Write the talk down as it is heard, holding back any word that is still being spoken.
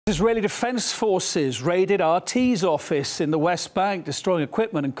Israeli Defense Forces raided RT's office in the West Bank, destroying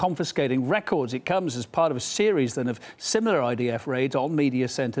equipment and confiscating records. It comes as part of a series then of similar IDF raids on media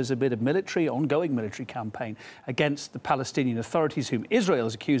centres amid a ongoing military campaign against the Palestinian authorities, whom Israel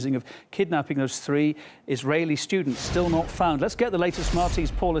is accusing of kidnapping those 3 Israeli students still not found. Let's get the latest from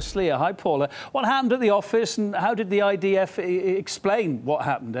RT's Paula Sleer. Hi, Paula. What happened at the office and how did the IDF explain what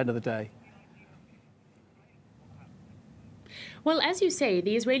happened at the end of the day? Well, as you say,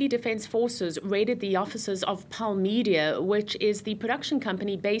 the Israeli Defense Forces raided the offices of Pal Media, which is the production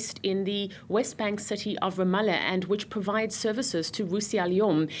company based in the West Bank city of Ramallah and which provides services to Rusi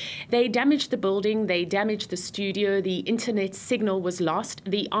Al-Yom. They damaged the building, they damaged the studio, the internet signal was lost,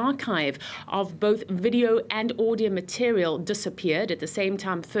 the archive of both video and audio material disappeared. At the same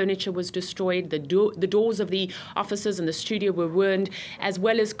time, furniture was destroyed, the doors of the offices and the studio were ruined, as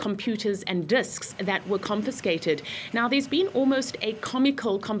well as computers and discs that were confiscated. Now, there's been almost a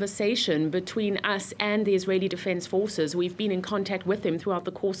comical conversation between us and the Israeli Defense Forces. We've been in contact with them throughout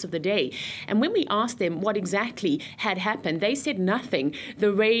the course of the day. And when we asked them what exactly had happened, they said nothing.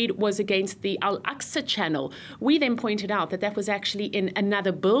 The raid was against the Al-Aqsa channel. We then pointed out that that was actually in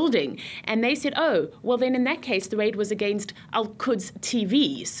another building. And they said, oh, well, then in that case, the raid was against Al-Quds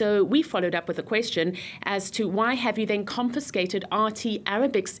TV. So we followed up with a question as to why have you then confiscated RT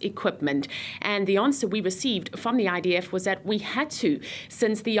Arabic's equipment? And the answer we received from the IDF was that we had to,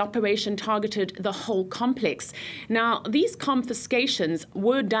 since the operation targeted the whole complex. Now, these confiscations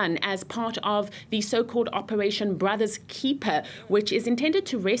were done as part of the so-called Operation Brothers Keeper, which is intended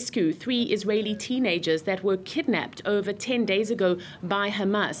to rescue 3 Israeli teenagers that were kidnapped over 10 days ago by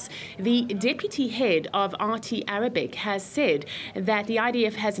Hamas. The deputy head of RT Arabic has said that the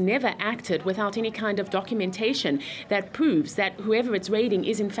IDF has never acted without any kind of documentation that proves that whoever it's raiding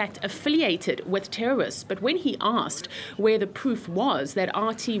is in fact affiliated with terrorists. But when he asked where the proof was that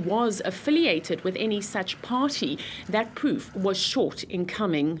RT was affiliated with any such party, that proof was short in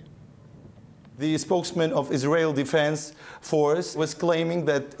coming. The spokesman of Israel Defense Force was claiming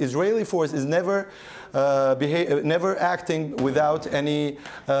that Israeli force is never acting without any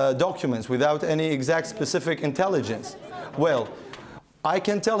documents, without any exact specific intelligence. Well, I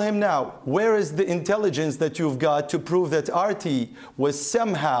can tell him now, where is the intelligence that you've got to prove that RT was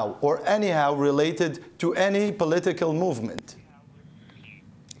somehow or anyhow related to any political movement?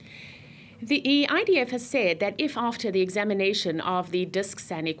 The IDF has said that if after the examination of the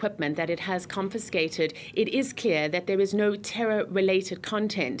discs and equipment that it has confiscated, it is clear that there is no terror-related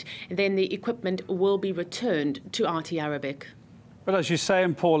content, then the equipment will be returned to RT Arabic. But as you say,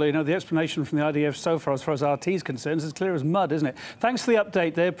 and Paula, you know, the explanation from the IDF so far as RT is concerned is as clear as mud, isn't it? Thanks for the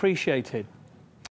update there, appreciated.